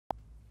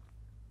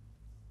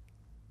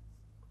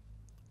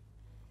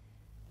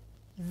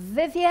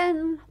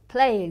Vivienne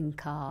playing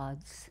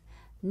cards,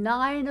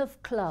 9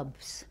 of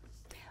clubs.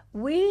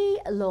 We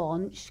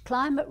launched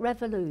Climate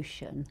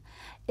Revolution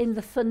in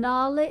the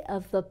finale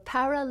of the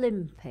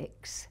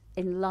Paralympics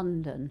in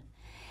London.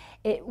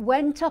 It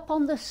went up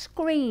on the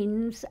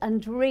screens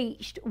and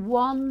reached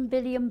 1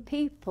 billion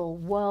people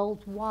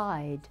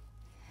worldwide.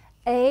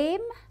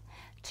 Aim?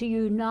 To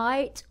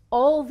unite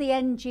all the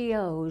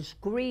NGOs,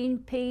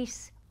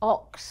 Greenpeace,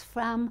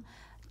 Oxfam,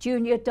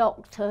 junior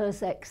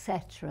doctors,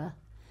 etc.,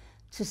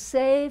 to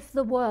save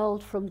the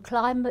world from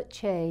climate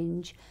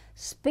change,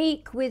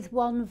 speak with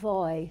one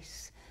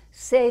voice,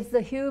 save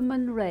the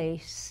human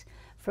race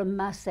from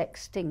mass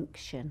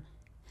extinction.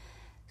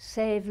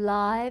 Save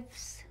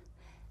lives,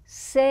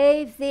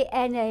 save the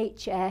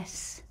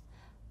NHS,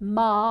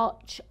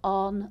 march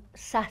on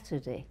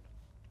Saturday.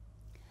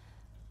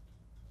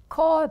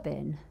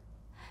 Corbyn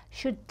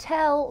should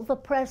tell the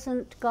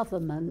present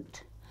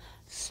government,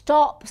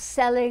 stop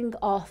selling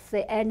off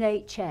the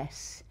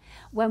NHS.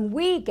 When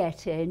we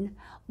get in,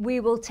 we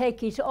will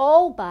take it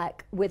all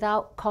back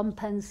without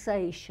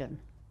compensation.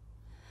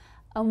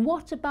 And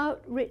what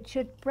about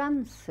Richard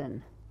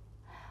Branson?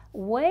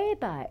 Way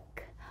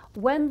back,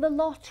 when the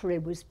lottery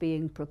was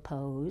being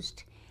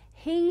proposed,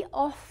 he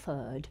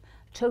offered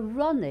to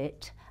run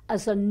it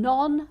as a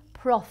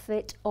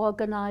non-profit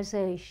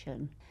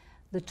organisation.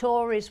 The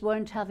Tories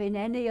weren't having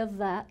any of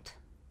that.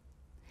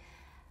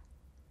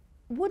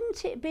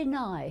 Wouldn't it be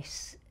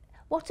nice?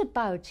 What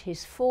about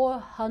his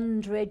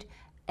 400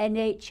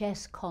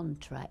 NHS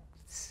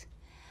contracts?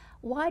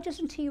 Why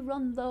doesn't he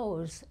run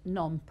those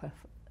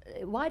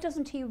Why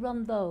doesn't he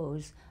run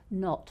those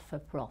not for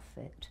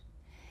profit?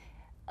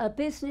 A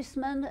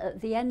businessman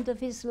at the end of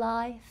his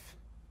life,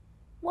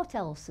 what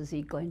else is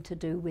he going to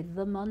do with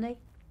the money?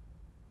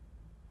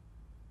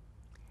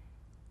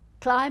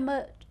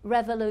 Climate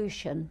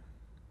Revolution.